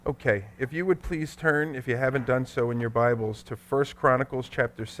Okay, if you would please turn, if you haven't done so in your Bibles, to 1 Chronicles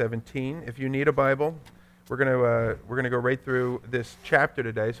chapter 17. If you need a Bible, we're going to go right through this chapter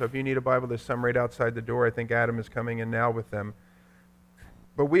today. So if you need a Bible, there's some right outside the door. I think Adam is coming in now with them.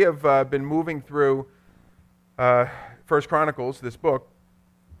 But we have been moving through 1 Chronicles, this book,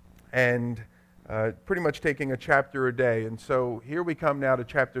 and pretty much taking a chapter a day. And so here we come now to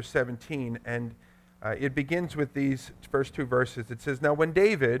chapter 17, and it begins with these first two verses. It says, "Now when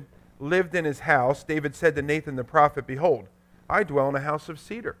David lived in his house, David said to Nathan the prophet, 'Behold, I dwell in a house of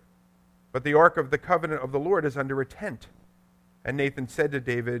cedar, but the ark of the covenant of the Lord is under a tent.' And Nathan said to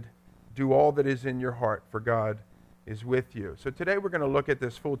David, 'Do all that is in your heart, for God is with you.'" So today we're going to look at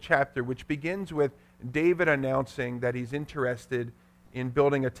this full chapter, which begins with David announcing that he's interested in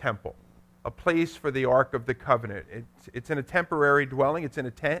building a temple, a place for the ark of the covenant. It's in a temporary dwelling, it's in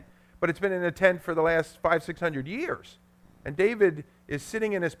a tent, but it's been in a tent for the last 500-600 years. And David is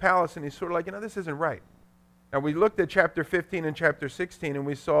sitting in his palace, and he's sort of like, this isn't right. Now, we looked at chapter 15 and chapter 16, and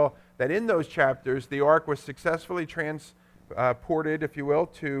we saw that in those chapters, the ark was successfully transported, if you will,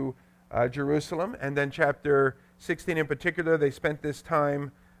 to Jerusalem. And then chapter 16 in particular, they spent this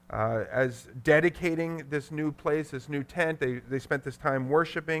time as dedicating this new place, this new tent. They spent this time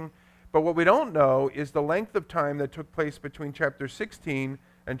worshiping. But what we don't know is the length of time that took place between chapter 16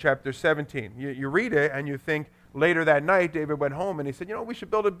 and chapter 17. You read it and you think later that night David went home and he said, we should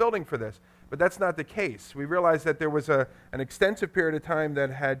build a building for this. But that's not the case. We realize that there was an extensive period of time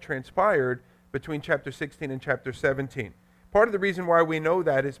that had transpired between chapter 16 and chapter 17. Part of the reason why we know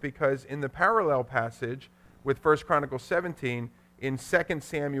that is because in the parallel passage with 1 Chronicles 17, in 2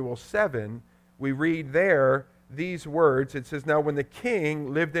 Samuel 7, we read there these words. It says, "Now when the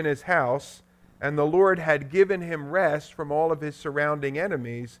king lived in his house, and the Lord had given him rest from all of his surrounding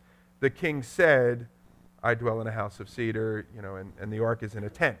enemies, the king said, 'I dwell in a house of cedar,'" and the ark is in a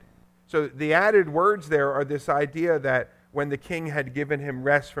tent. So the added words there are this idea that when the king had given him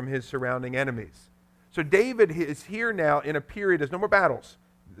rest from his surrounding enemies. So David is here now in a period, there's no more battles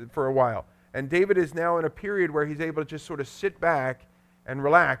for a while. And David is now in a period where he's able to just sort of sit back and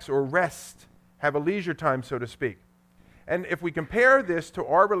relax or rest, have a leisure time, so to speak. And if we compare this to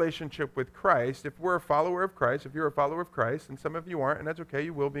our relationship with Christ, if we're a follower of Christ, if you're a follower of Christ, and some of you aren't, and that's okay,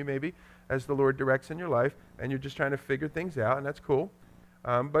 you will be maybe as the Lord directs in your life, and you're just trying to figure things out, and that's cool.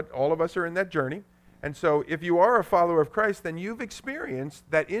 But all of us are in that journey. And so if you are a follower of Christ, then you've experienced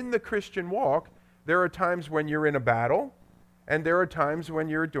that in the Christian walk, there are times when you're in a battle, and there are times when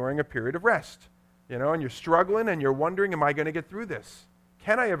you're during a period of rest. And you're struggling, and you're wondering, am I going to get through this?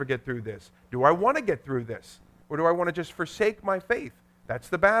 Can I ever get through this? Do I want to get through this? Or do I want to just forsake my faith? That's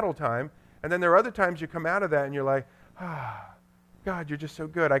the battle time. And then there are other times you come out of that and you're like, God, you're just so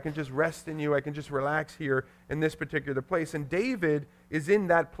good. I can just rest in you. I can just relax here in this particular place. And David is in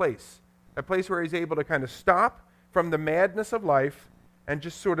that place, a place where he's able to kind of stop from the madness of life and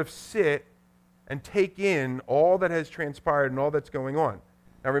just sort of sit and take in all that has transpired and all that's going on.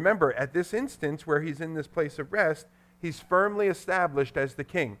 Now remember, at this instance where he's in this place of rest, he's firmly established as the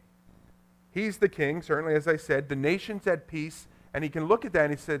king. He's the king, certainly, as I said. The nation's at peace. And he can look at that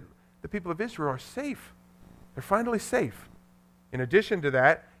and he said, the people of Israel are safe. They're finally safe. In addition to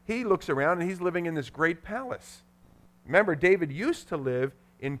that, he looks around and he's living in this great palace. Remember, David used to live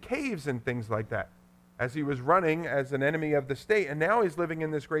in caves and things like that as he was running as an enemy of the state. And now he's living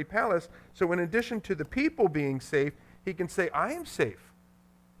in this great palace. So in addition to the people being safe, he can say, I am safe.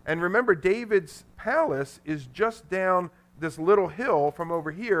 And remember, David's palace is just down this little hill from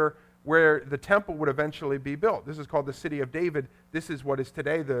over here where the temple would eventually be built. This is called the City of David. This is what is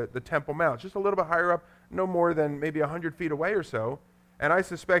today the Temple Mount. Just a little bit higher up, no more than maybe 100 feet away or so. And I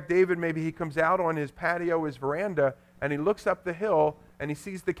suspect David, maybe he comes out on his patio, his veranda, and he looks up the hill and he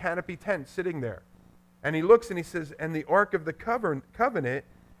sees the canopy tent sitting there. And he looks and he says, and the Ark of the Covenant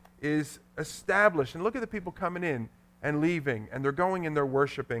is established. And look at the people coming in and leaving, and they're going and they're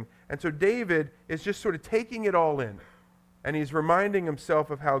worshiping. And so David is just sort of taking it all in. And he's reminding himself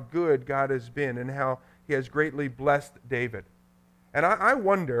of how good God has been and how he has greatly blessed David. And I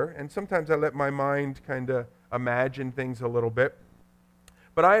wonder, and sometimes I let my mind kind of imagine things a little bit,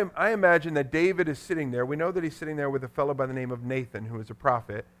 but I imagine that David is sitting there. We know that he's sitting there with a fellow by the name of Nathan, who is a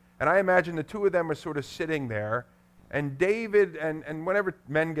prophet. And I imagine the two of them are sort of sitting there. And David, and whenever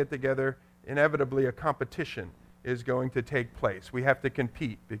men get together, inevitably a competition is going to take place. We have to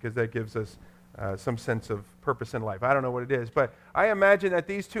compete because that gives us some sense of purpose in life. I don't know what it is, but I imagine that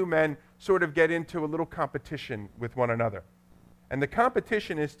these two men sort of get into a little competition with one another. And the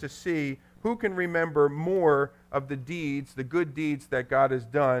competition is to see who can remember more of the deeds, the good deeds that God has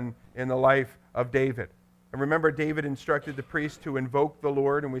done in the life of David. And remember, David instructed the priest to invoke the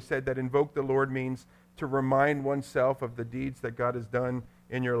Lord, and we said that invoke the Lord means to remind oneself of the deeds that God has done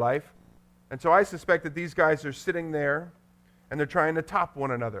in your life. And so I suspect that these guys are sitting there, and they're trying to top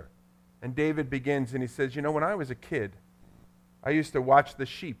one another. And David begins, and he says, you know, when I was a kid, I used to watch the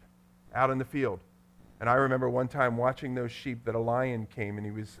sheep out in the field. And I remember one time watching those sheep that a lion came, and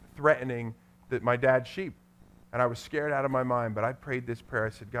he was threatening my dad's sheep. And I was scared out of my mind, but I prayed this prayer. I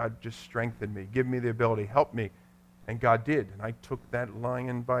said, God, just strengthen me. Give me the ability. Help me. And God did. And I took that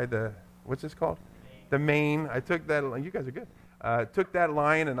lion by the, what's this called? The mane. I took that, you guys are good. Took that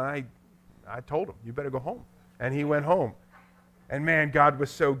lion, and I told him, you better go home. And he went home. And man, God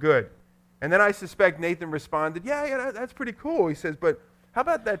was so good. And then I suspect Nathan responded, yeah, that's pretty cool. He says, but how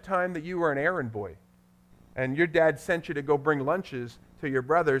about that time that you were an errand boy? And your dad sent you to go bring lunches to your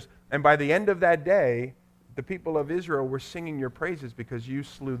brothers. And by the end of that day, the people of Israel were singing your praises because you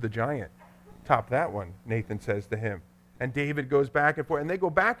slew the giant. Top that one, Nathan says to him. And David goes back and forth. And they go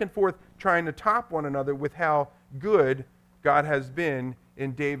back and forth trying to top one another with how good God has been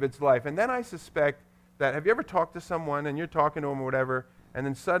in David's life. And then I suspect that, have you ever talked to someone and you're talking to them or whatever, and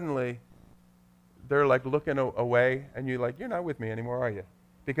then suddenly they're like looking away and you're like, you're not with me anymore, are you?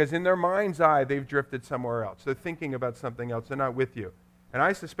 Because in their mind's eye, they've drifted somewhere else. They're thinking about something else. They're not with you. And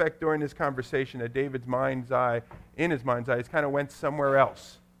I suspect during this conversation that David's mind's eye, in his mind's eye, he's kind of went somewhere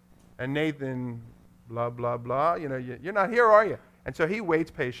else. And Nathan, blah, blah, blah, you know, you're not here, are you? And so he waits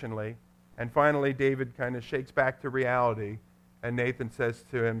patiently. And finally, David kind of shakes back to reality. And Nathan says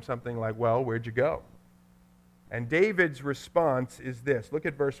to him something like, well, where'd you go? And David's response is this. Look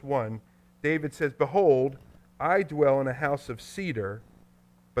at verse 1. David says, behold, I dwell in a house of cedar,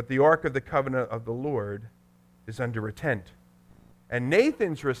 but the ark of the covenant of the Lord is under a tent. And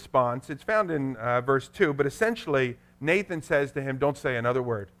Nathan's response, it's found in verse 2, but essentially Nathan says to him, don't say another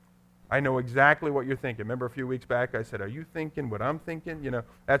word. I know exactly what you're thinking. Remember a few weeks back I said, are you thinking what I'm thinking? You know,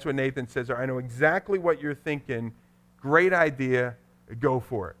 that's what Nathan says. I know exactly what you're thinking. Great idea. Go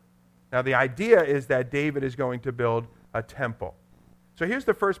for it. Now the idea is that David is going to build a temple. So here's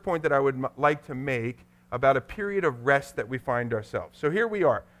the first point that I would like to make about a period of rest that we find ourselves. So here we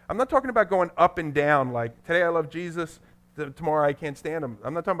are. I'm not talking about going up and down like today I love Jesus, tomorrow I can't stand him.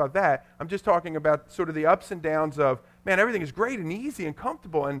 I'm not talking about that. I'm just talking about sort of the ups and downs of, man, everything is great and easy and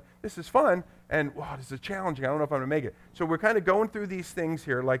comfortable and this is fun and wow, this is challenging. I don't know if I'm going to make it. So we're kind of going through these things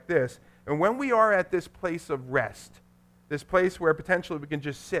here like this. And when we are at this place of rest, this place where potentially we can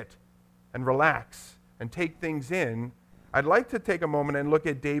just sit and relax and take things in, I'd like to take a moment and look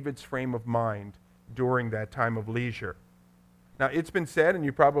at David's frame of mind during that time of leisure. Now, it's been said, and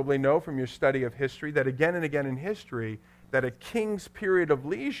you probably know from your study of history, that again and again in history, that a king's period of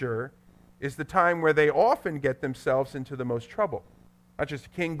leisure is the time where they often get themselves into the most trouble. Not just a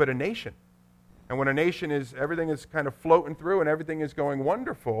king, but a nation. And when a nation is, everything is kind of floating through and everything is going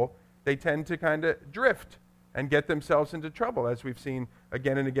wonderful, they tend to kind of drift and get themselves into trouble, as we've seen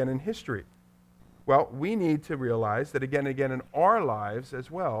again and again in history. Well, we need to realize that again and again in our lives as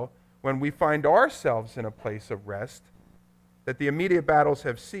well, when we find ourselves in a place of rest, that the immediate battles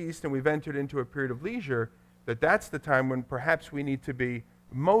have ceased and we've entered into a period of leisure, that's the time when perhaps we need to be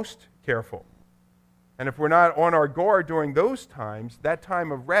most careful. And if we're not on our guard during those times, that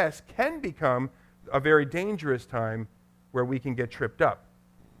time of rest can become a very dangerous time where we can get tripped up.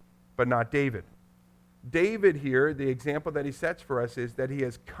 But not David. David here, the example that he sets for us is that he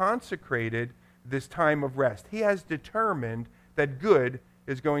has consecrated this time of rest. He has determined that good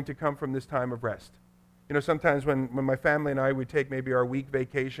is going to come from this time of rest. You know, sometimes when my family and I would take maybe our week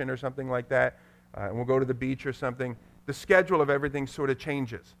vacation or something like that, and we'll go to the beach or something, the schedule of everything sort of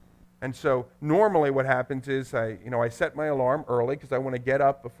changes. And so normally what happens is I set my alarm early because I want to get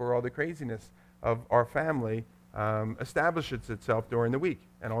up before all the craziness of our family establishes itself during the week.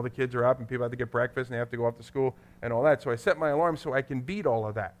 And all the kids are up and people have to get breakfast and they have to go off to school and all that. So I set my alarm so I can beat all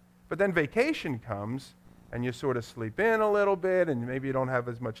of that. But then vacation comes and you sort of sleep in a little bit and maybe you don't have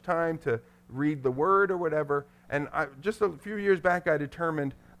as much time to read the word or whatever. And just a few years back I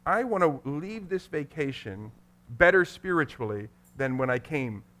determined I want to leave this vacation better spiritually than when I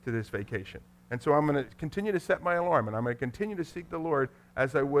came to this vacation. And so I'm going to continue to set my alarm and I'm going to continue to seek the Lord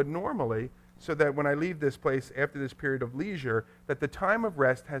as I would normally, so that when I leave this place after this period of leisure, that the time of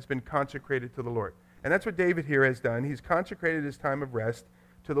rest has been consecrated to the Lord. And that's what David here has done. He's consecrated his time of rest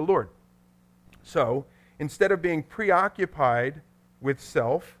to the Lord. So instead of being preoccupied with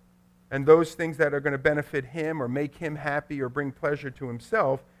self and those things that are going to benefit him or make him happy or bring pleasure to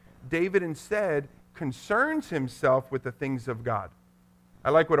himself, David instead concerns himself with the things of God. I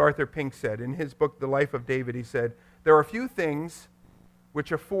like what Arthur Pink said. In his book, The Life of David, he said, there are few things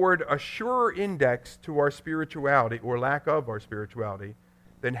which afford a surer index to our spirituality or lack of our spirituality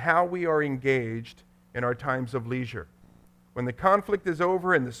than how we are engaged in our times of leisure. When the conflict is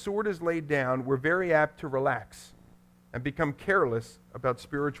over and the sword is laid down, we're very apt to relax and become careless about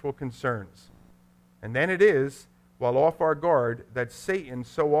spiritual concerns. And then it is, while off our guard, that Satan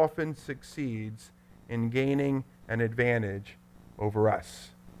so often succeeds in gaining an advantage over us.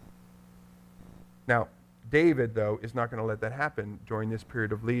 Now, David, though, is not going to let that happen during this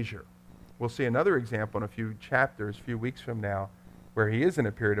period of leisure. We'll see another example in a few chapters, a few weeks from now, where he is in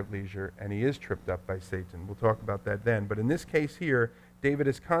a period of leisure and he is tripped up by Satan. We'll talk about that then. But in this case here, David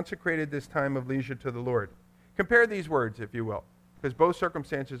has consecrated this time of leisure to the Lord. Compare these words, if you will, because both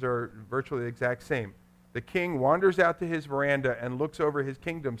circumstances are virtually the exact same. The king wanders out to his veranda and looks over his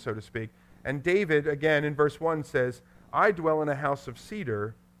kingdom, so to speak. And David, again, in verse 1 says, I dwell in a house of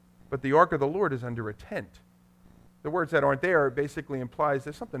cedar, but the ark of the Lord is under a tent. The words that aren't there basically implies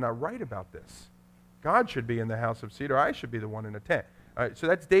there's something not right about this. God should be in the house of cedar. I should be the one in a tent. So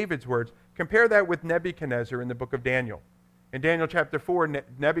that's David's words. Compare that with Nebuchadnezzar in the book of Daniel. In Daniel chapter 4,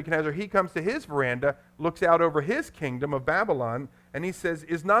 Nebuchadnezzar, he comes to his veranda, looks out over his kingdom of Babylon, and he says,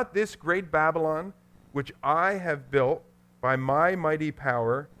 is not this great Babylon, which I have built by my mighty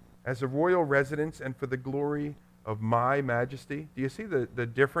power as a royal residence and for the glory of my majesty? Do you see the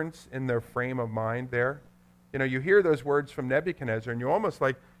difference in their frame of mind there? You know, you hear those words from Nebuchadnezzar, and you're almost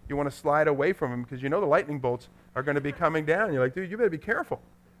like you want to slide away from him because you know the lightning bolts are going to be coming down. You're like, dude, you better be careful.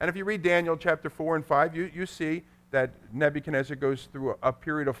 And if you read Daniel chapter 4 and 5, you see that Nebuchadnezzar goes through a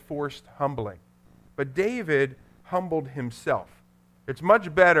period of forced humbling. But David humbled himself. It's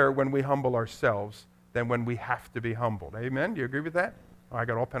much better when we humble ourselves than when we have to be humbled. Amen? Do you agree with that? Oh, I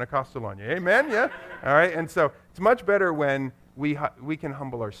got all Pentecostal on you. Amen? Yeah? All right? And so it's much better when we can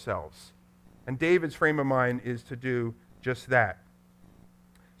humble ourselves. And David's frame of mind is to do just that.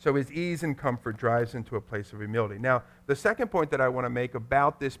 So his ease and comfort drives into a place of humility. Now, the second point that I want to make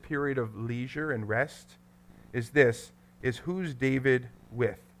about this period of leisure and rest is who's David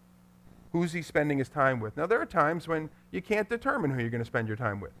with? Who's he spending his time with? Now, there are times when you can't determine who you're going to spend your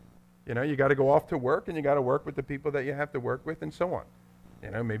time with. You know, you got to go off to work, and you got to work with the people that you have to work with, and so on. You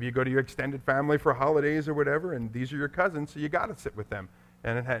know, maybe you go to your extended family for holidays or whatever, and these are your cousins, so you got to sit with them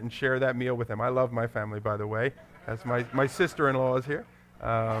and share that meal with them. I love my family, by the way. That's my sister-in-law is here.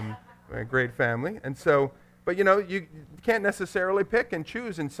 A great family. And so, but you know, you can't necessarily pick and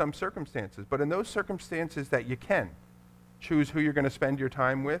choose in some circumstances. But in those circumstances that you can choose who you're going to spend your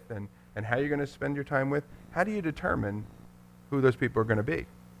time with and how you're going to spend your time with, how do you determine who those people are going to be?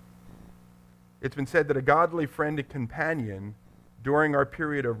 It's been said that a godly friend and companion during our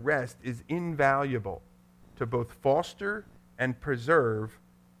period of rest is invaluable to both foster and preserve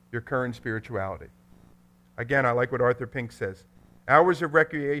your current spirituality. Again, I like what Arthur Pink says. Hours of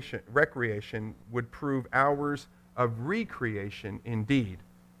recreation would prove hours of recreation indeed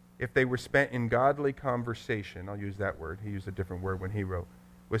if they were spent in godly conversation. I'll use that word. He used a different word when he wrote.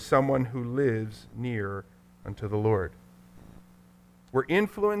 With someone who lives near unto the Lord. We're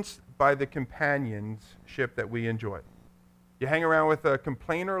influenced by the companionship that we enjoy. You hang around with a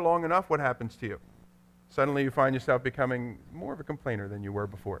complainer long enough, what happens to you? Suddenly you find yourself becoming more of a complainer than you were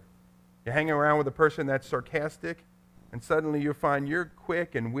before. You hang around with a person that's sarcastic, and suddenly you find you're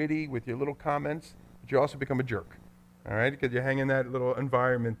quick and witty with your little comments, but you also become a jerk, all right, because you hang in that little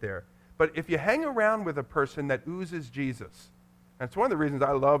environment there. But if you hang around with a person that oozes Jesus, and it's one of the reasons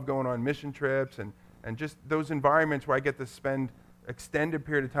I love going on mission trips and just those environments where I get to spend extended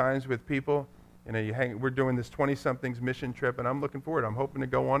period of times with people. You know, we're doing this 20-somethings mission trip, and I'm looking forward. I'm hoping to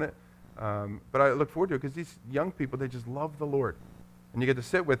go on it. But I look forward to it because these young people, they just love the Lord. And you get to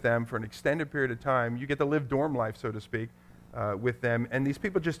sit with them for an extended period of time. You get to live dorm life, so to speak, with them. And these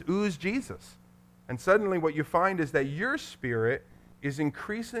people just ooze Jesus. And suddenly what you find is that your spirit is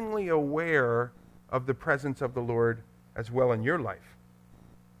increasingly aware of the presence of the Lord as well in your life.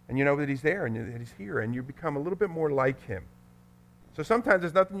 And you know that he's there and that he's here, and you become a little bit more like him. So sometimes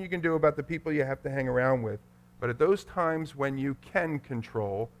there's nothing you can do about the people you have to hang around with. But at those times when you can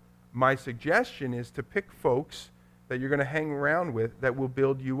control, my suggestion is to pick folks that you're going to hang around with that will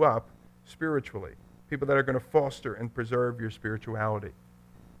build you up spiritually. People that are going to foster and preserve your spirituality.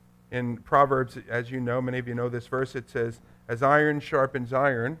 In Proverbs, as you know, many of you know this verse, it says, as iron sharpens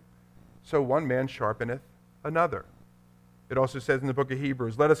iron, so one man sharpeneth another. It also says in the book of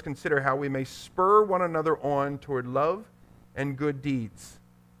Hebrews, let us consider how we may spur one another on toward love and good deeds.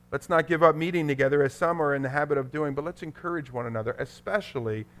 Let's not give up meeting together as some are in the habit of doing, but let's encourage one another,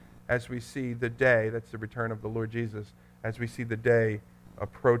 especially as we see the day, that's the return of the Lord Jesus, as we see the day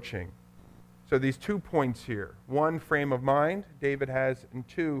approaching. So these 2 points here. 1, frame of mind David has, and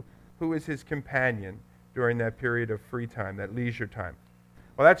 2, who is his companion during that period of free time, that leisure time.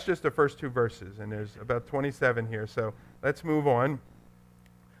 Well, that's just the first 2 verses, and there's about 27 here, so let's move on.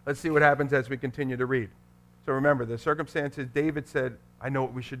 Let's see what happens as we continue to read. So remember, the circumstances, David said, I know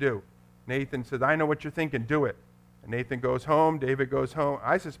what we should do. Nathan said, I know what you're thinking, do it. And Nathan goes home, David goes home.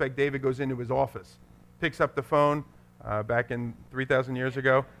 I suspect David goes into his office, picks up the phone back in 3,000 years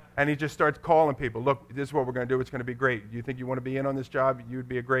ago, and he just starts calling people. Look, this is what we're going to do. It's going to be great. Do you think you want to be in on this job? You would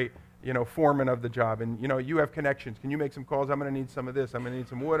be a great, foreman of the job. And, you have connections. Can you make some calls? I'm going to need some of this. I'm going to need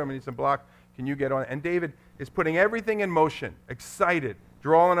some wood. I'm going to need some block. Can you get on? And David is putting everything in motion, excited,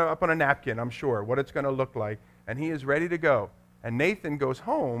 drawing it up on a napkin, I'm sure, what it's going to look like. And he is ready to go. And Nathan goes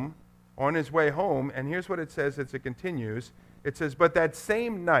home, on his way home, and here's what it says as it continues. It says, but that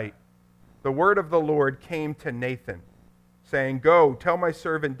same night, the word of the Lord came to Nathan, saying, go, tell my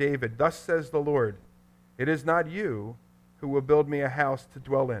servant David, thus says the Lord, it is not you who will build me a house to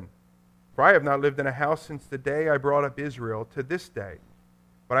dwell in. For I have not lived in a house since the day I brought up Israel to this day,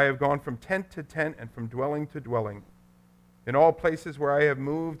 but I have gone from tent to tent and from dwelling to dwelling. In all places where I have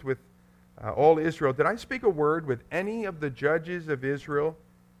moved with all Israel, did I speak a word with any of the judges of Israel,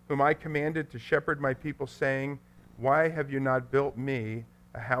 whom I commanded to shepherd my people, saying, why have you not built me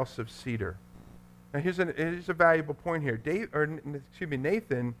a house of cedar? Now here's a valuable point here.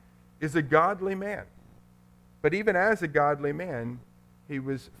 Nathan is a godly man. But even as a godly man, he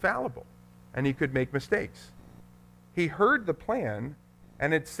was fallible, and he could make mistakes. He heard the plan,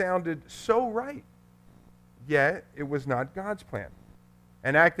 and it sounded so right, yet it was not God's plan.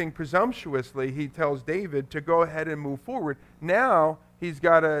 And acting presumptuously, he tells David to go ahead and move forward. Now he's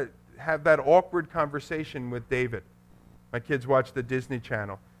got to have that awkward conversation with David. My kids watch the Disney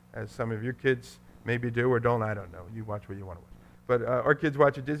Channel, as some of your kids maybe do or don't. I don't know. You watch what you want to watch. But our kids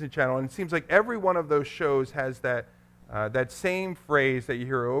watch a Disney Channel, and it seems like every one of those shows has that same phrase that you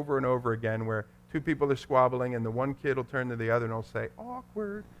hear over and over again, where 2 people are squabbling, and the one kid will turn to the other and will say,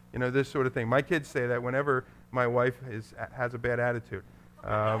 awkward, this sort of thing. My kids say that whenever my wife has a bad attitude.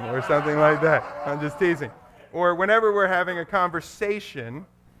 Or something like that. I'm just teasing. Or whenever we're having a conversation,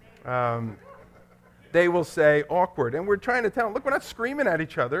 they will say awkward. And we're trying to tell them, look, we're not screaming at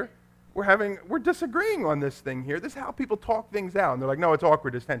each other. We're disagreeing on this thing here. This is how people talk things out. And they're like, no, it's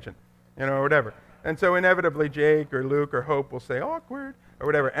awkward, it's tension, or whatever. And so inevitably Jake or Luke or Hope will say awkward or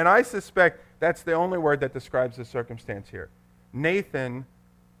whatever. And I suspect that's the only word that describes the circumstance here. Nathan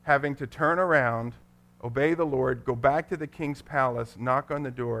having to turn around, obey the Lord, go back to the king's palace, knock on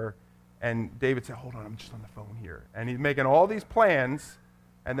the door, and David said, hold on, I'm just on the phone here. And he's making all these plans,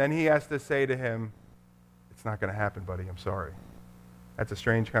 and then he has to say to him, it's not going to happen, buddy, I'm sorry. That's a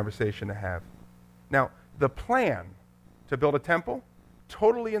strange conversation to have. Now, the plan to build a temple,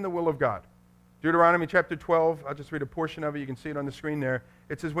 totally in the will of God. Deuteronomy chapter 12, I'll just read a portion of it. You can see it on the screen there.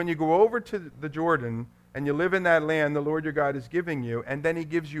 It says, when you go over to the Jordan and you live in that land the Lord your God is giving you, and then he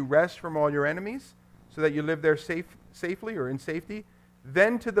gives you rest from all your enemies, so that you live there safely or in safety,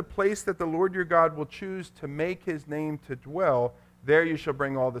 then to the place that the Lord your God will choose to make his name to dwell, there you shall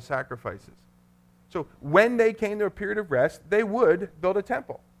bring all the sacrifices. So when they came to a period of rest, they would build a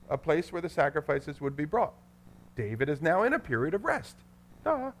temple, a place where the sacrifices would be brought. David is now in a period of rest.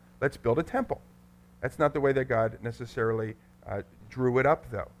 Let's build a temple. That's not the way that God necessarily drew it up,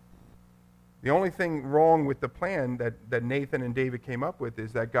 though. The only thing wrong with the plan that Nathan and David came up with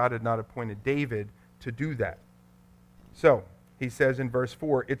is that God had not appointed David to do that. So, he says in verse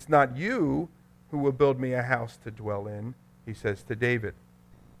 4, it's not you who will build me a house to dwell in, he says to David.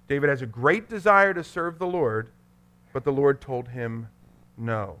 David has a great desire to serve the Lord, but the Lord told him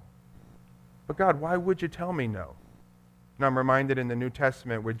no. But God, why would you tell me no? And I'm reminded in the New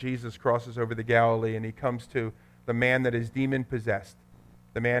Testament where Jesus crosses over the Galilee and he comes to the man that is demon-possessed.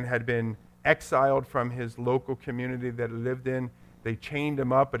 The man had been exiled from his local community that he lived in. They chained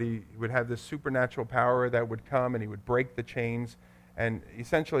him up, but he would have this supernatural power that would come, and he would break the chains. And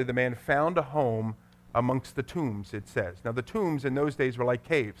essentially, the man found a home amongst the tombs, it says. Now, the tombs in those days were like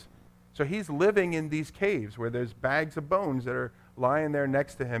caves. So he's living in these caves where there's bags of bones that are lying there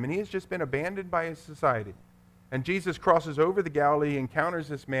next to him, and he has just been abandoned by his society. And Jesus crosses over the Galilee, encounters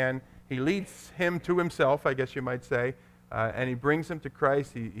this man. He leads him to himself, I guess you might say, and he brings him to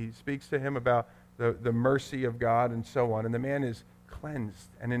Christ. He speaks to him about the mercy of God and so on. And the man is cleansed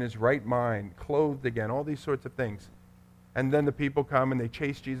and in his right mind, clothed again, all these sorts of things. And then the people come and they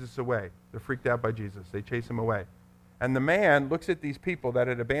chase Jesus away. They're freaked out by Jesus. They chase him away. And the man looks at these people that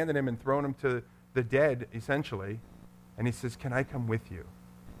had abandoned him and thrown him to the dead, essentially, and he says, can I come with you?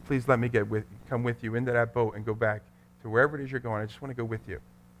 Please let me come with you into that boat and go back to wherever it is you're going. I just want to go with you.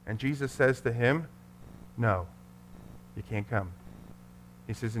 And Jesus says to him, no, you can't come.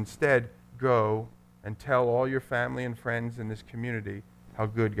 He says, instead, go and tell all your family and friends in this community how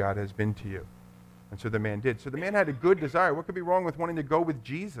good God has been to you. And so the man did. So the man had a good desire. What could be wrong with wanting to go with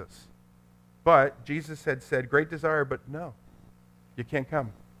Jesus? But Jesus had said, great desire, but no, you can't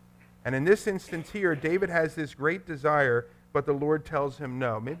come. And in this instance here, David has this great desire, but the Lord tells him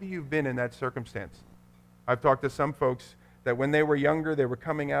no. Maybe you've been in that circumstance. I've talked to some folks that when they were younger, they were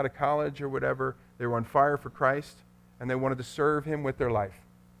coming out of college or whatever, they were on fire for Christ, and they wanted to serve him with their life.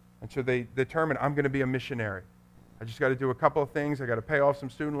 And so they determined, I'm going to be a missionary. I just got to do a couple of things. I got to pay off some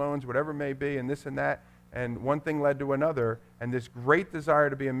student loans, whatever it may be, and this and that. And one thing led to another, and this great desire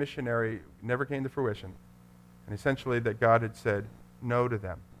to be a missionary never came to fruition. And essentially that God had said no to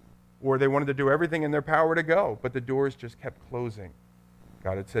them. Or they wanted to do everything in their power to go, but the doors just kept closing.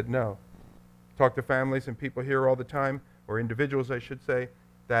 God had said no. Talk to families and people here all the time, or individuals I should say,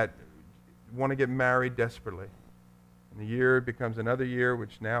 that want to get married desperately. And the year becomes another year,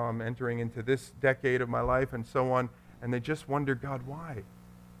 which now I'm entering into this decade of my life and so on, and they just wonder, God, why?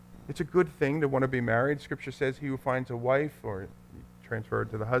 It's a good thing to want to be married. Scripture says he who finds a wife, or transfer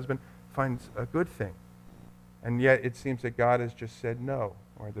it to the husband, finds a good thing. And yet it seems that God has just said no,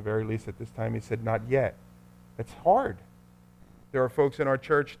 or at the very least at this time he said not yet. It's hard. There are folks in our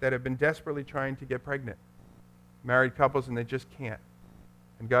church that have been desperately trying to get pregnant, married couples, and they just can't.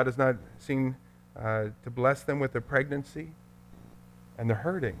 And God has not seen to bless them with a pregnancy, and they're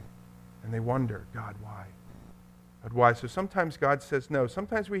hurting, and they wonder, God, why? God, why? So sometimes God says no.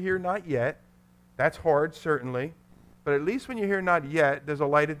 Sometimes we hear not yet. That's hard, certainly. But at least when you hear not yet, there's a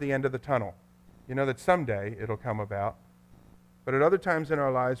light at the end of the tunnel. You know that someday it'll come about. But at other times in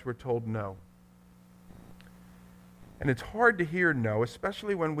our lives, we're told no. And it's hard to hear no,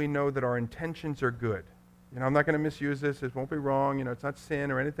 especially when we know that our intentions are good. You know, I'm not going to misuse this. It won't be wrong. You know, it's not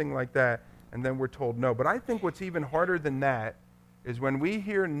sin or anything like that. And then we're told no. But I think what's even harder than that is when we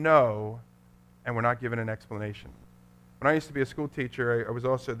hear no and we're not given an explanation. When I used to be a school teacher, I was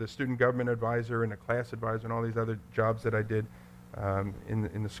also the student government advisor and a class advisor and all these other jobs that I did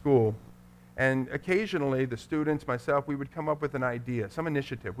in the school. And occasionally, the students, myself, we would come up with an idea, some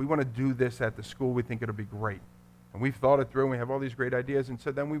initiative. We want to do this at the school. We think it'll be great. And we've thought it through, and we have all these great ideas. And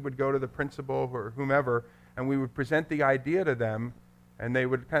so then we would go to the principal or whomever, and we would present the idea to them, and they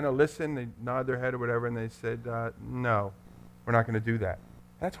would kind of listen, they'd nod their head or whatever, and they said, no, we're not going to do that.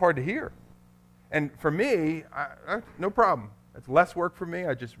 That's hard to hear. And for me, no problem. It's less work for me.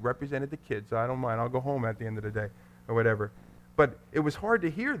 I just represented the kids. I don't mind. I'll go home at the end of the day or whatever. But it was hard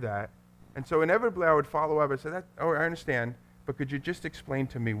to hear that. And so inevitably I would follow up and say, oh, I understand, but could you just explain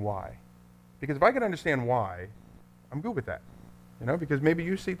to me why? Because if I can understand why, I'm good with that. You know, because maybe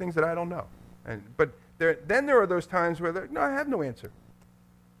you see things that I don't know. But then there are those times where, no, I have no answer.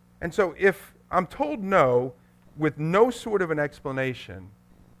 And so if I'm told no with no sort of an explanation,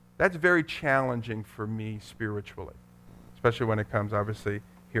 that's very challenging for me spiritually, especially when it comes, obviously,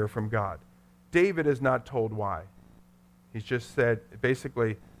 here from God. David is not told why. He's just said,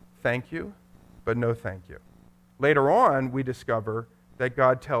 basically, thank you, but no thank you. Later on, we discover that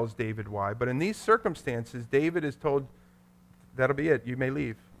God tells David why. But in these circumstances, David is told, that'll be it, you may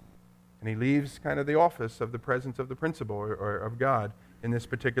leave. And he leaves kind of the office of the presence of the principal or of God in this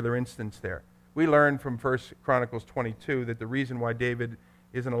particular instance there. We learn from 1 Chronicles 22 that the reason why David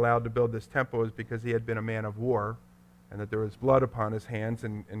isn't allowed to build this temple is because he had been a man of war and that there was blood upon his hands,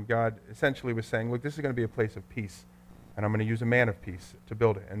 and God essentially was saying, look, this is going to be a place of peace, and I'm going to use a man of peace to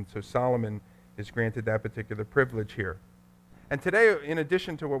build it. And so Solomon is granted that particular privilege here. And today, in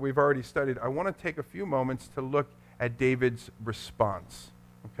addition to what we've already studied, I want to take a few moments to look at David's response,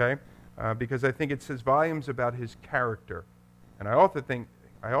 okay? Because I think it says volumes about his character. And I also think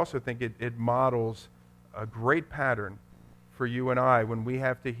it models a great pattern for you and I when we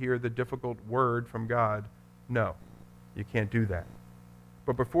have to hear the difficult word from God, no, you can't do that.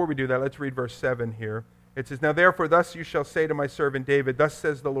 But before we do that, let's read verse 7 here. It says, now therefore thus you shall say to my servant David, thus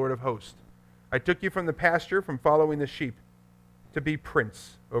says the Lord of hosts, I took you from the pasture, from following the sheep, to be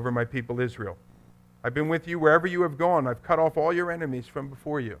prince over my people Israel. I've been with you wherever you have gone. I've cut off all your enemies from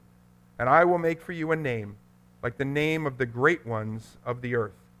before you. And I will make for you a name, like the name of the great ones of the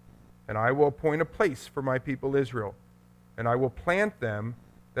earth. And I will appoint a place for my people Israel. And I will plant them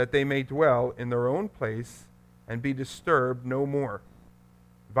that they may dwell in their own place and be disturbed no more.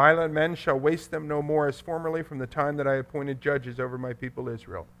 Violent men shall waste them no more as formerly from the time that I appointed judges over my people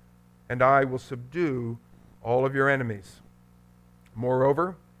Israel. And I will subdue all of your enemies.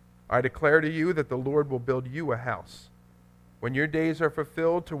 Moreover, I declare to you that the Lord will build you a house. When your days are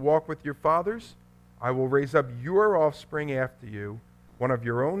fulfilled to walk with your fathers, I will raise up your offspring after you, one of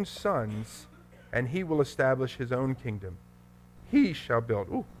your own sons, and he will establish his own kingdom. He shall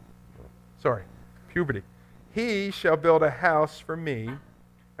build, puberty. He shall build a house for me,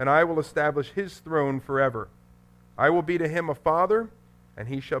 and I will establish his throne forever. I will be to him a father, and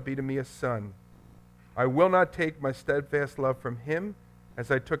he shall be to me a son. I will not take my steadfast love from him,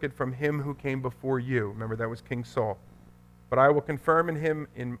 as I took it from him who came before you. Remember, that was King Saul. But I will confirm him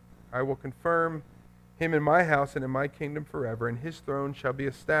in my house and in my kingdom forever, and his throne shall be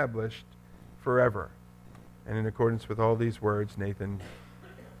established forever. And in accordance with all these words, Nathan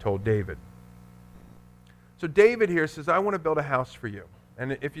told David. So David here says, I want to build a house for you.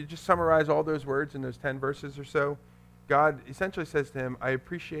 And if you just summarize all those words in those 10 verses or so, God essentially says to him, I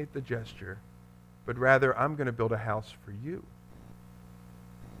appreciate the gesture, but rather I'm going to build a house for you.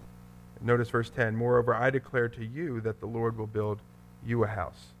 Notice verse 10, moreover, I declare to you that the Lord will build you a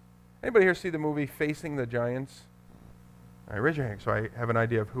house. Anybody here see the movie Facing the Giants? All right, raise your hand so I have an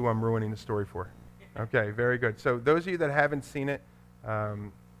idea of who I'm ruining the story for. Okay, very good. So those of you that haven't seen it,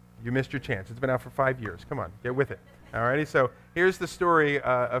 you missed your chance. It's been out for 5 years. Come on, get with it. All righty, so here's the story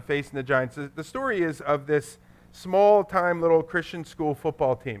of Facing the Giants. The story is of this small-time little Christian school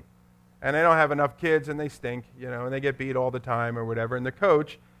football team. And they don't have enough kids, and they stink, and they get beat all the time or whatever. And the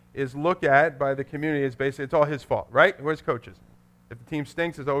coach is looked at by the community as basically, it's all his fault, right? Who his coaches? If the team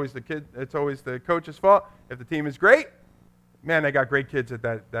stinks, it's always the coach's fault. If the team is great, man, they got great kids at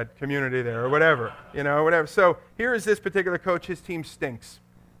that community there or whatever, whatever. So here is this particular coach. His team stinks.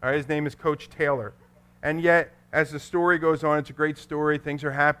 All right, his name is Coach Taylor. And yet, as the story goes on, it's a great story. Things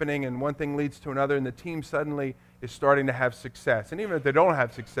are happening, and one thing leads to another, and the team suddenly is starting to have success. And even if they don't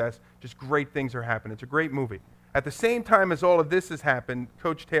have success, just great things are happening. It's a great movie. At the same time as all of this has happened,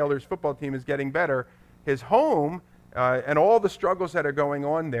 Coach Taylor's football team is getting better. His home and all the struggles that are going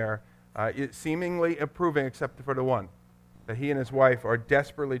on there is seemingly improving, except for the one, that he and his wife are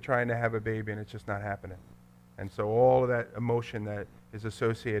desperately trying to have a baby, and it's just not happening. And so all of that emotion that is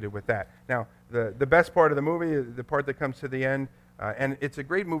associated with that. Now, the best part of the movie, the part that comes to the end, and it's a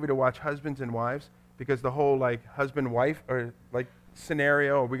great movie to watch husbands and wives, because the whole husband-wife or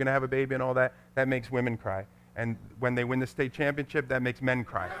scenario, are we going to have a baby and all that, that makes women cry. And when they win the state championship, that makes men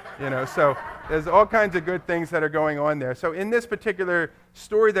cry. So there's all kinds of good things that are going on there. So in this particular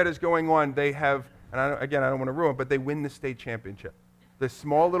story that is going on, they have, and I don't want to ruin it, but they win the state championship. This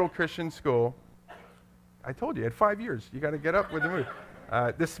small little Christian school, I told you, at 5 years, you got to get up with the movie.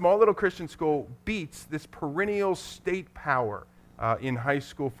 This small little Christian school beats this perennial state power in high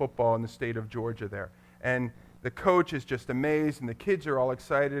school football in the state of Georgia there. And the coach is just amazed, and the kids are all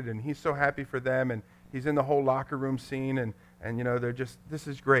excited, and he's so happy for them, and he's in the whole locker room scene, and they're just, this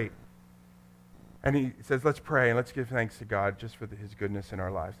is great. And he says, let's pray, and let's give thanks to God just for his goodness in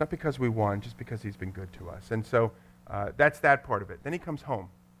our lives. Not because we won, just because he's been good to us. And so that's that part of it. Then he comes home,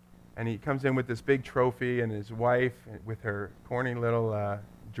 and he comes in with this big trophy, and his wife, with her corny little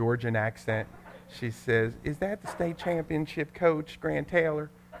Georgian accent, she says, is that the state championship coach, Grant Taylor?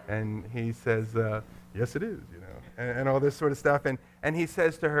 And he says, yes, it is, and all this sort of stuff. And he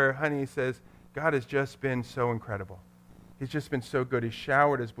says to her, honey, he says, God has just been so incredible. He's just been so good. He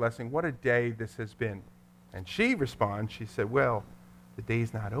showered his blessing. What a day this has been. And she responds, she said, well, the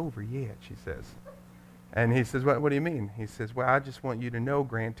day's not over yet, she says. And he says, what do you mean? He says, well, I just want you to know,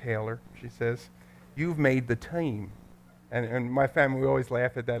 Grant Taylor, she says, you've made the team. And my family, we always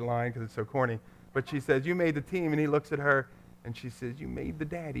laugh at that line because it's so corny. But she says, you made the team. And he looks at her, and she says, you made the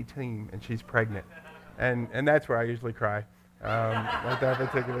daddy team. And she's pregnant. And that's where I usually cry, at that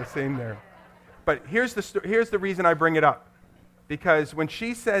particular scene there. But here's the reason I bring it up. Because when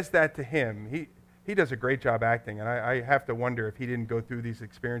she says that to him, he does a great job acting. And I have to wonder if he didn't go through these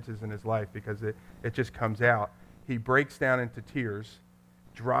experiences in his life, because it just comes out. He breaks down into tears,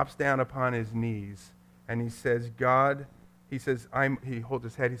 drops down upon his knees, and he says, God, he holds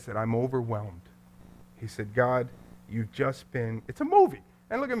his head, he said, I'm overwhelmed. He said, God, you've just been, it's a movie.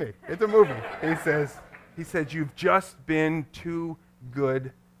 And look at me, it's a movie. He says, you've just been too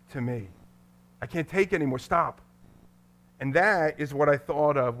good to me. I can't take anymore, stop. And that is what I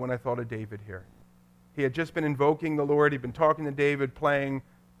thought of when I thought of David here. He had just been invoking the Lord. He'd been talking to David, playing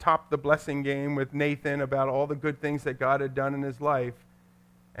Top the Blessing game with Nathan about all the good things that God had done in his life.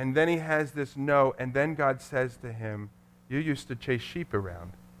 And then he has this no, and then God says to him, you used to chase sheep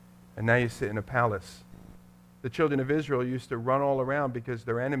around, and now you sit in a palace. The children of Israel used to run all around because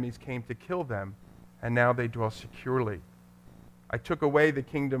their enemies came to kill them, and now they dwell securely. I took away the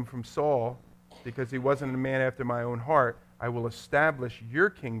kingdom from Saul because he wasn't a man after my own heart. I will establish your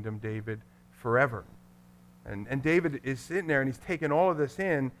kingdom, David, forever. And David is sitting there, and he's taking all of this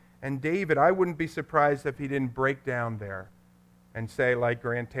in. And David, I wouldn't be surprised if he didn't break down there and say like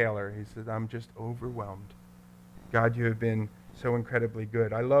Grant Taylor, he says, I'm just overwhelmed. God, you have been so incredibly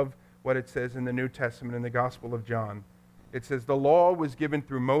good. I love what it says in the New Testament in the Gospel of John. It says, the law was given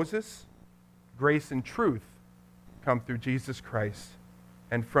through Moses, grace and truth come through Jesus Christ.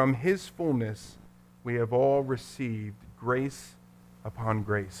 And from his fullness, we have all received grace upon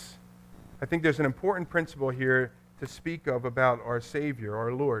grace. I think there's an important principle here to speak of about our Savior,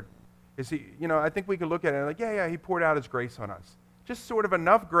 our Lord. Is he, I think we could look at it like, yeah, he poured out his grace on us. Just sort of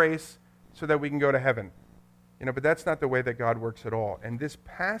enough grace so that we can go to heaven. But that's not the way that God works at all. And this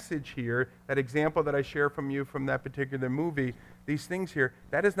passage here, that example that I share from you from that particular movie, these things here,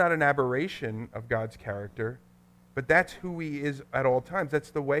 that is not an aberration of God's character, but that's who he is at all times.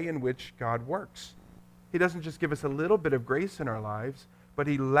 That's the way in which God works. He doesn't just give us a little bit of grace in our lives, but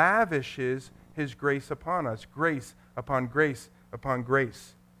he lavishes his grace upon us, grace upon grace upon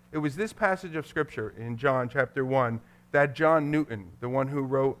grace. It was this passage of Scripture in John chapter 1 that John Newton, the one who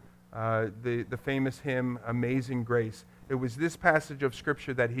wrote the famous hymn, Amazing Grace, it was this passage of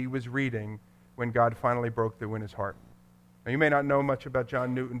Scripture that he was reading when God finally broke through in his heart. Now, you may not know much about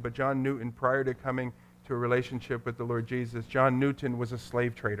John Newton, but John Newton, prior to coming to a relationship with the Lord Jesus, John Newton was a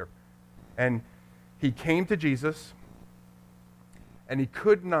slave trader. And he came to Jesus, and he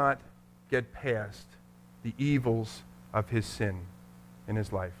could not get past the evils of his sin in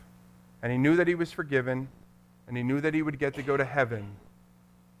his life. And he knew that he was forgiven, and he knew that he would get to go to heaven,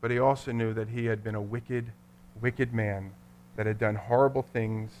 but he also knew that he had been a wicked, wicked man that had done horrible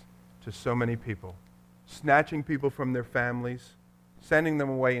things to so many people, snatching people from their families, sending them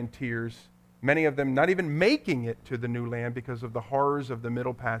away in tears, many of them not even making it to the new land because of the horrors of the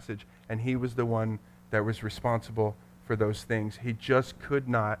Middle Passage, and he was the one that was responsible for those things. He just could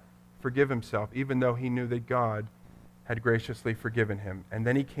not forgive himself, even though he knew that God had graciously forgiven him. And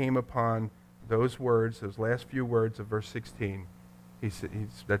then he came upon those words, those last few words of verse 16,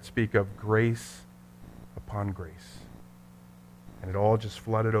 that speak of grace upon grace. And it all just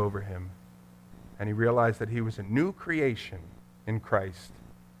flooded over him. And he realized that he was a new creation in Christ,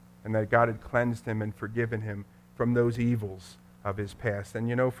 and that God had cleansed him and forgiven him from those evils of his past.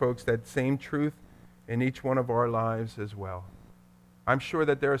 And folks, that same truth in each one of our lives as well. I'm sure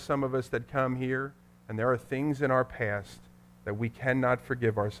that there are some of us that come here, and there are things in our past that we cannot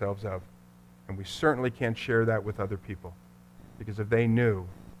forgive ourselves of. And we certainly can't share that with other people. Because if they knew,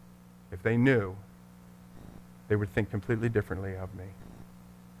 they would think completely differently of me.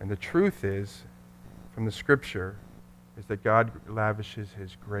 And the truth is, from the Scripture, is that God lavishes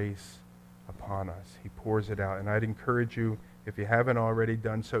his grace upon us. He pours it out. And I'd encourage you, if you haven't already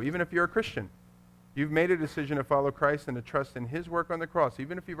done so, even if you're a Christian, you've made a decision to follow Christ and to trust in his work on the cross.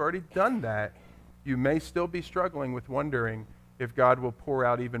 Even if you've already done that, you may still be struggling with wondering if God will pour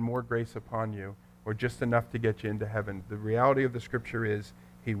out even more grace upon you, or just enough to get you into heaven. The reality of the Scripture is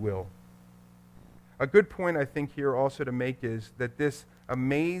he will. A good point, I think, here also to make is that this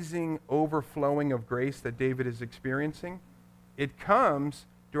amazing overflowing of grace that David is experiencing, it comes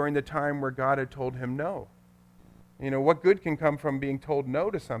during the time where God had told him no. What good can come from being told no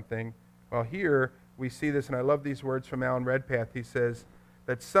to something? Well, here we see this, and I love these words from Alan Redpath. He says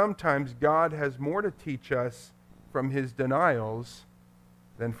that sometimes God has more to teach us from his denials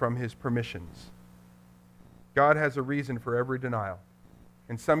than from his permissions. God has a reason for every denial.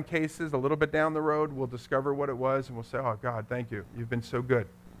 In some cases, a little bit down the road, we'll discover what it was, and we'll say, oh, God, thank you. You've been so good.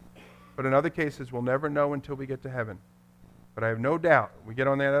 But in other cases, we'll never know until we get to heaven. But I have no doubt, we get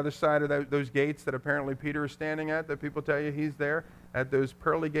on that other side of those gates that apparently Peter is standing at, that people tell you he's there, at those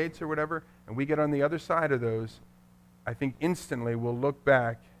pearly gates or whatever, and we get on the other side of those, I think instantly we'll look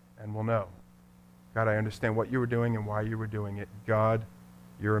back and we'll know, God, I understand what you were doing and why you were doing it. God,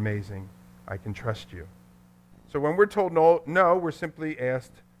 you're amazing. I can trust you. So when we're told no, we're simply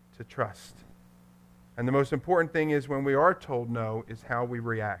asked to trust. And the most important thing is when we are told no is how we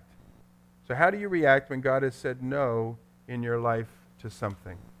react. So how do you react when God has said no in your life to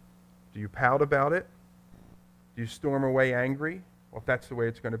something? Do you pout about it? Do you storm away angry? Well, if that's the way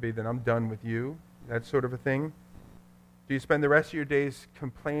it's going to be, then I'm done with you. That sort of a thing. Do you spend the rest of your days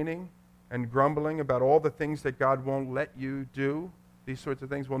complaining and grumbling about all the things that God won't let you do? These sorts of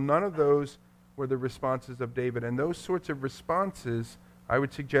things. Well, none of those were the responses of David. And those sorts of responses, I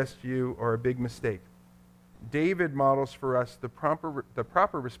would suggest to you, are a big mistake. David models for us the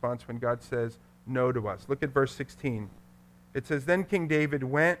proper response when God says no to us. Look at verse 16. It says, Then King David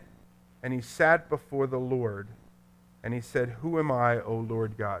went and he sat before the Lord, and he said, Who am I, O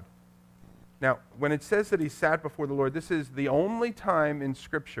Lord God? Now, when it says that he sat before the Lord, this is the only time in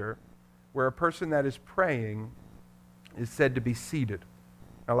Scripture where a person that is praying is said to be seated.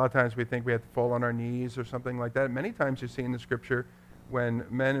 A lot of times we think we have to fall on our knees or something like that. Many times you see in the Scripture when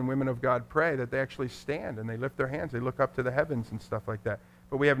men and women of God pray that they actually stand and they lift their hands. They look up to the heavens and stuff like that.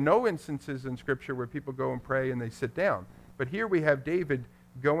 But we have no instances in Scripture where people go and pray and they sit down. But here we have David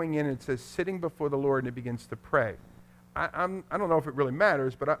going in and it says sitting before the Lord and he begins to pray. I don't know if it really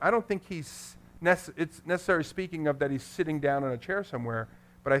matters, but I don't think it's necessarily speaking of that he's sitting down in a chair somewhere.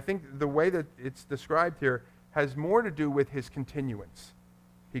 But I think the way that it's described here has more to do with his continuance.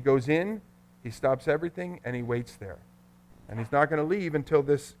 He goes in, he stops everything, and he waits there. And he's not going to leave until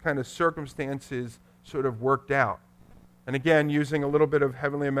this kind of circumstance is sort of worked out. And again, using a little bit of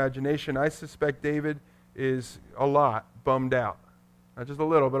heavenly imagination, I suspect David is a lot bummed out. Not just a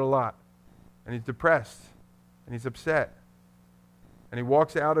little, but a lot. And he's depressed, and he's upset. And he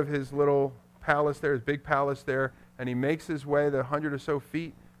walks out of his little palace there, his big palace there, and he makes his way the 100 or so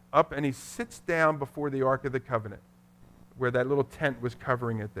feet up, and he sits down before the Ark of the Covenant, where that little tent was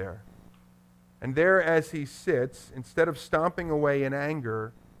covering it there. And there as he sits, instead of stomping away in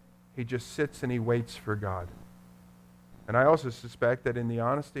anger, he just sits and he waits for God. And I also suspect that in the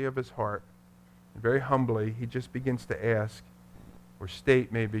honesty of his heart, and very humbly, he just begins to ask or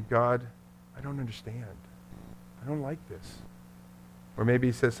state maybe, God, I don't understand. I don't like this. Or maybe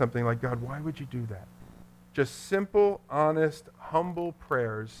he says something like, God, why would you do that? Just simple, honest, humble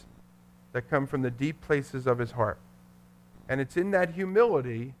prayers that come from the deep places of his heart. And it's in that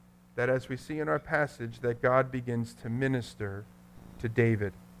humility that, as we see in our passage, that God begins to minister to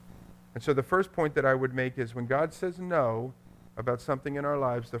David. And so the first point that I would make is when God says no about something in our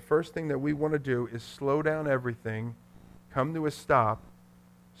lives, the first thing that we want to do is slow down everything, come to a stop,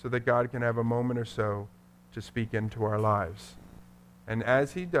 so that God can have a moment or so to speak into our lives. And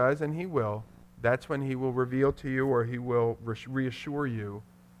as he does, and he will, that's when he will reveal to you, or he will reassure you,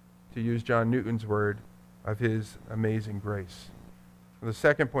 to use John Newton's word, of his amazing grace. The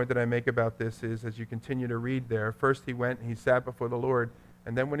second point that I make about this is, as you continue to read there, first he went and he sat before the Lord,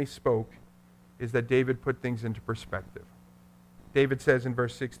 and then when he spoke, is that David put things into perspective. David says in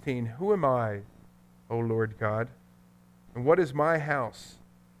verse 16, "Who am I, O Lord God? And what is my house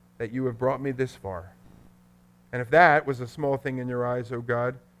that you have brought me this far? And if that was a small thing in your eyes, O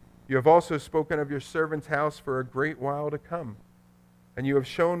God, you have also spoken of your servant's house for a great while to come. And you have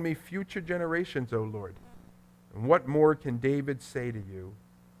shown me future generations, O Lord. And what more can David say to you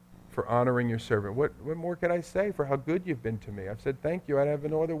for honoring your servant?" What more can I say for how good you've been to me? I've said thank you. I have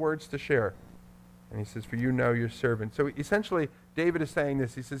no other words to share. And he says, "For you know your servant." So essentially, David is saying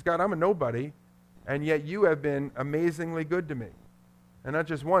this. He says, God, I'm a nobody, and yet you have been amazingly good to me. And not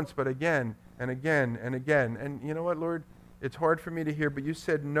just once, but again and again and again. And you know what, Lord? It's hard for me to hear, but you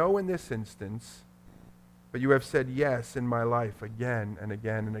said no in this instance, but you have said yes in my life again and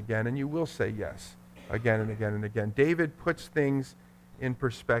again and again, and you will say yes again and again and again. David puts things in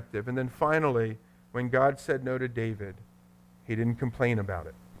perspective. And then finally, when God said no to David, he didn't complain about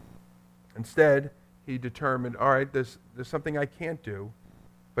it. Instead, he determined, all right, there's something I can't do,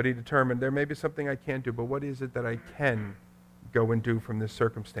 but he determined there may be something I can't do, but what is it that I can go and do from this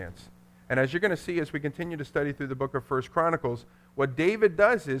circumstance? And as you're going to see as we continue to study through the book of 1 Chronicles, what David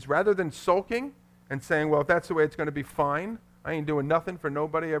does is, rather than sulking and saying, well, if that's the way it's going to be, fine, I ain't doing nothing for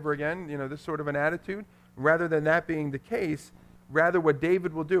nobody ever again, this sort of an attitude, rather than that being the case, rather what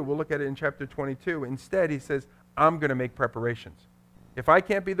David will do, we'll look at it in chapter 22, instead he says, I'm going to make preparations. If I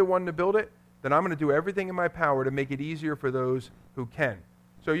can't be the one to build it, then I'm going to do everything in my power to make it easier for those who can.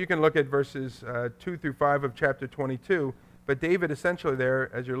 So you can look at verses 2 through 5 of chapter 22, but David essentially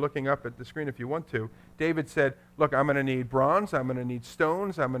there, as you're looking up at the screen if you want to, David said, look, I'm going to need bronze, I'm going to need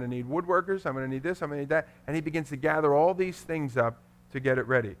stones, I'm going to need woodworkers, I'm going to need this, I'm going to need that, and he begins to gather all these things up to get it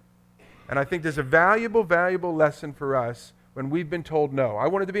ready. And I think there's a valuable, valuable lesson for us when we've been told no. I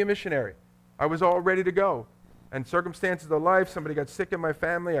wanted to be a missionary. I was all ready to go. And circumstances of life, somebody got sick in my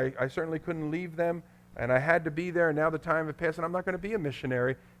family, I certainly couldn't leave them, and I had to be there, and now the time had passed, and I'm not going to be a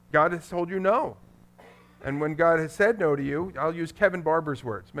missionary. God has told you no. And when God has said no to you, I'll use Kevin Barber's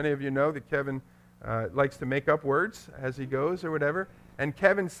words. Many of you know that Kevin likes to make up words as he goes or whatever. And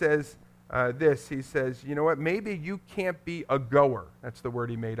Kevin says this. He says, you know what, maybe you can't be a goer. That's the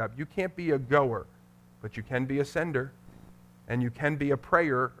word he made up. You can't be a goer, but you can be a sender. And you can be a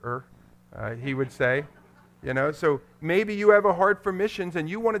prayer, he would say. So maybe you have a heart for missions and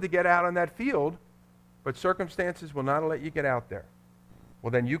you wanted to get out on that field, but circumstances will not let you get out there. Well,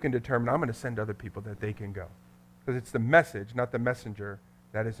 then you can determine, I'm going to send other people that they can go. Because it's the message, not the messenger,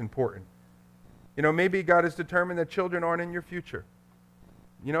 that is important. Maybe God has determined that children aren't in your future.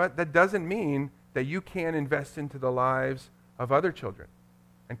 You know what? That doesn't mean that you can't invest into the lives of other children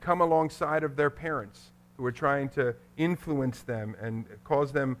and come alongside of their parents who are trying to influence them and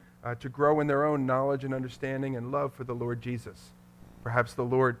cause them to grow in their own knowledge and understanding and love for the Lord Jesus. Perhaps the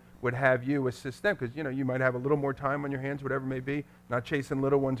Lord would have you assist them because, you might have a little more time on your hands, whatever it may be, not chasing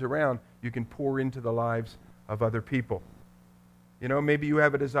little ones around. You can pour into the lives of other people. Maybe you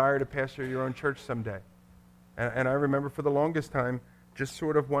have a desire to pastor your own church someday. And I remember for the longest time just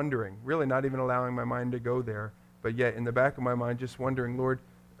sort of wondering, really not even allowing my mind to go there, but yet in the back of my mind just wondering, Lord,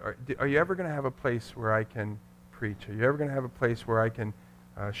 are you ever going to have a place where I can preach? Are you ever going to have a place where I can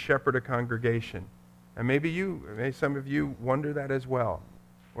shepherd a congregation? And maybe some of you wonder that as well,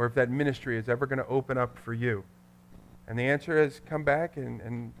 or if that ministry is ever going to open up for you. And the answer has come back,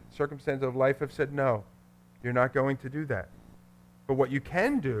 and circumstances of life have said, no, you're not going to do that. But what you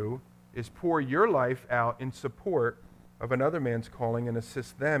can do is pour your life out in support of another man's calling and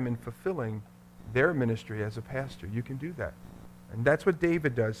assist them in fulfilling their ministry as a pastor. You can do that. And that's what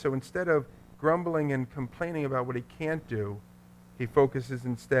David does. So instead of grumbling and complaining about what he can't do, he focuses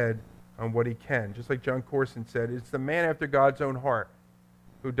instead on what he can. Just like John Corson said, it's the man after God's own heart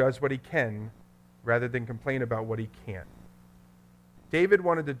who does what he can rather than complain about what he can't. David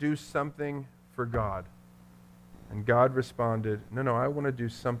wanted to do something for God. And God responded, no, I want to do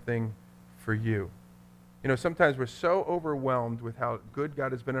something for you. Sometimes we're so overwhelmed with how good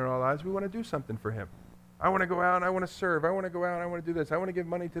God has been in our lives, we want to do something for him. I want to go out and I want to serve. I want to go out and I want to do this. I want to give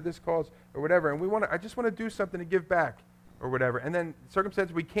money to this cause or whatever. And I just want to do something to give back or whatever. And then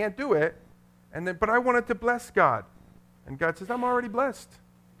circumstances, we can't do it. But I wanted to bless God. And God says, I'm already blessed.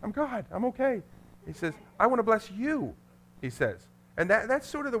 I'm God. I'm okay. He says, I want to bless you, he says. And that's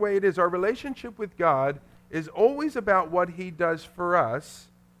sort of the way it is. Our relationship with God is always about what he does for us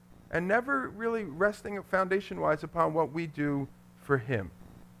and never really resting foundation-wise upon what we do for him.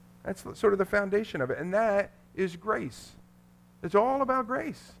 That's sort of the foundation of it. And that is grace. It's all about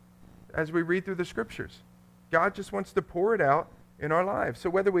grace as we read through the scriptures. God just wants to pour it out in our lives. So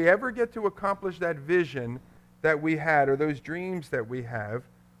whether we ever get to accomplish that vision that we had or those dreams that we have,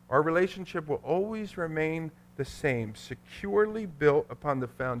 our relationship will always remain the same, securely built upon the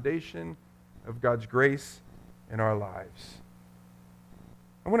foundation of God's grace in our lives.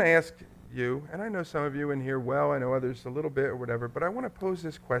 I want to ask you, and I know some of you in here well, I know others a little bit or whatever, but I want to pose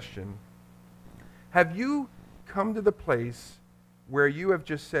this question. Have you come to the place where you have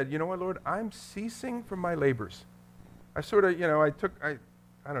just said, you know what, Lord, I'm ceasing from my labors? I sort of, I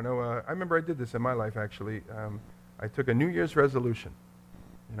remember I did this in my life actually. I took a New Year's resolution.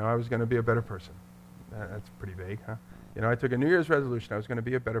 I was going to be a better person. That's pretty vague, huh? I took a New Year's resolution. I was going to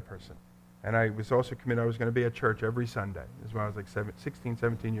be a better person. And I was also committed I was going to be at church every Sunday. This is when I was like 16,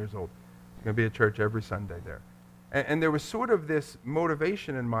 17 years old. I was going to be at church every Sunday there. And there was sort of this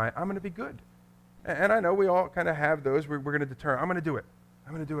motivation in my, I'm going to be good. And I know we all kind of have those. We're going to determine, I'm going to do it.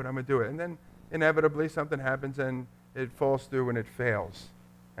 I'm going to do it. I'm going to do it. And then inevitably something happens and it falls through and it fails.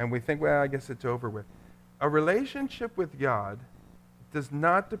 And we think, well, I guess it's over with. A relationship with God does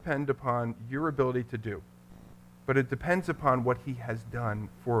not depend upon your ability to do, but it depends upon what he has done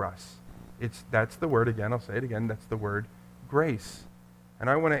for us. That's the word again, I'll say it again, that's the word grace. And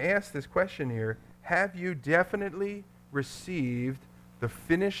I want to ask this question here, have you definitely received the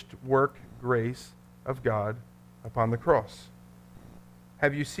finished work grace of God upon the cross?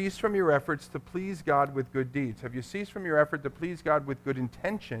 Have you ceased from your efforts to please God with good deeds? Have you ceased from your effort to please God with good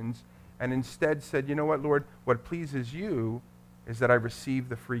intentions and instead said, you know what, Lord, what pleases you is that I receive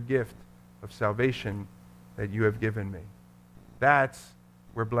the free gift of salvation that you have given me? That's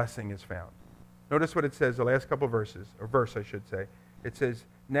where blessing is found. Notice what it says, the last couple verses, or verse I should say. It says,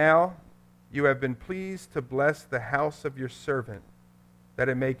 now you have been pleased to bless the house of your servant, that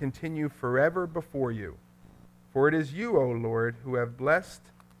it may continue forever before you. For it is you, O Lord, who have blessed,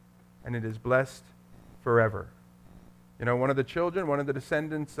 and it is blessed forever. One of the children, one of the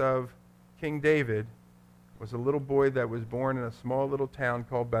descendants of King David, was a little boy that was born in a small little town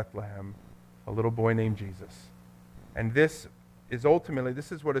called Bethlehem, a little boy named Jesus. And this is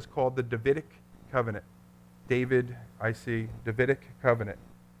what is called the Davidic covenant. Davidic covenant.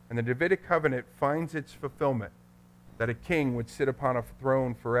 And the Davidic covenant finds its fulfillment that a king would sit upon a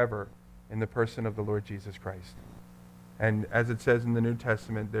throne forever in the person of the Lord Jesus Christ. And as it says in the New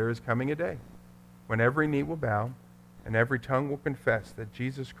Testament, there is coming a day when every knee will bow and every tongue will confess that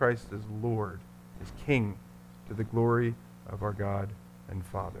Jesus Christ is Lord, is King, to the glory of our God and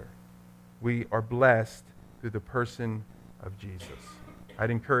Father. We are blessed through the person of Jesus. I'd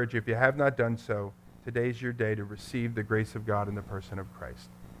encourage you, if you have not done so, today's your day to receive the grace of God in the person of Christ.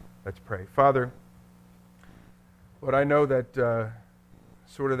 Let's pray. Father, Lord, I know that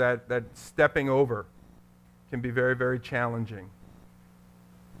that stepping over can be very, very challenging.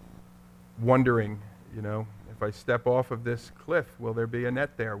 Wondering, You know, if I step off of this cliff, will there be a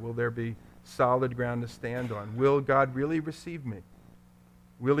net there? Will there be solid ground to stand on? Will God really receive me?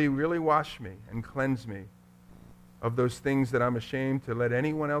 Will he really wash me and cleanse me of those things that I'm ashamed to let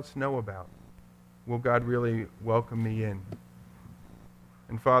anyone else know about? Will God really welcome me in?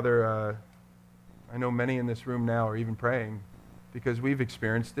 And Father, I know many in this room now are even praying because we've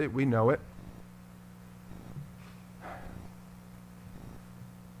experienced it. We know it.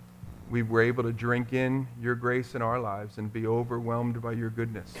 We were able to drink in your grace in our lives and be overwhelmed by your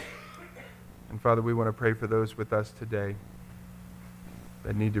goodness. And Father, we want to pray for those with us today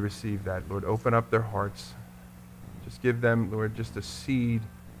that need to receive that. Lord, open up their hearts. Just give them, Lord, just a seed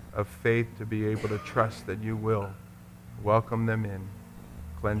of faith to be able to trust that you will welcome them in,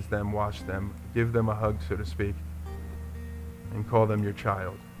 cleanse them, wash them, give them a hug, so to speak, and call them your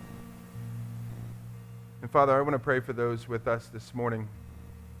child. And Father, I want to pray for those with us this morning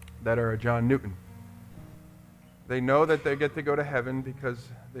that are a John Newton. They know that they get to go to heaven because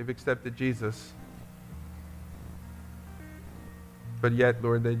they've accepted Jesus. But yet,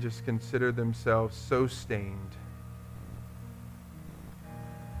 Lord, they just consider themselves so stained.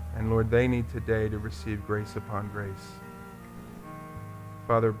 And Lord, they need today to receive grace upon grace.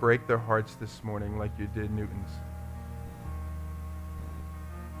 Father, break their hearts this morning like you did Newton's.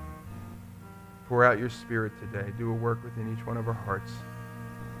 Pour out your Spirit today. Do a work within each one of our hearts.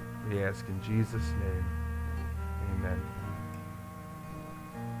 We ask in Jesus' name. Amen.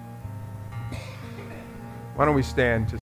 Why don't we stand to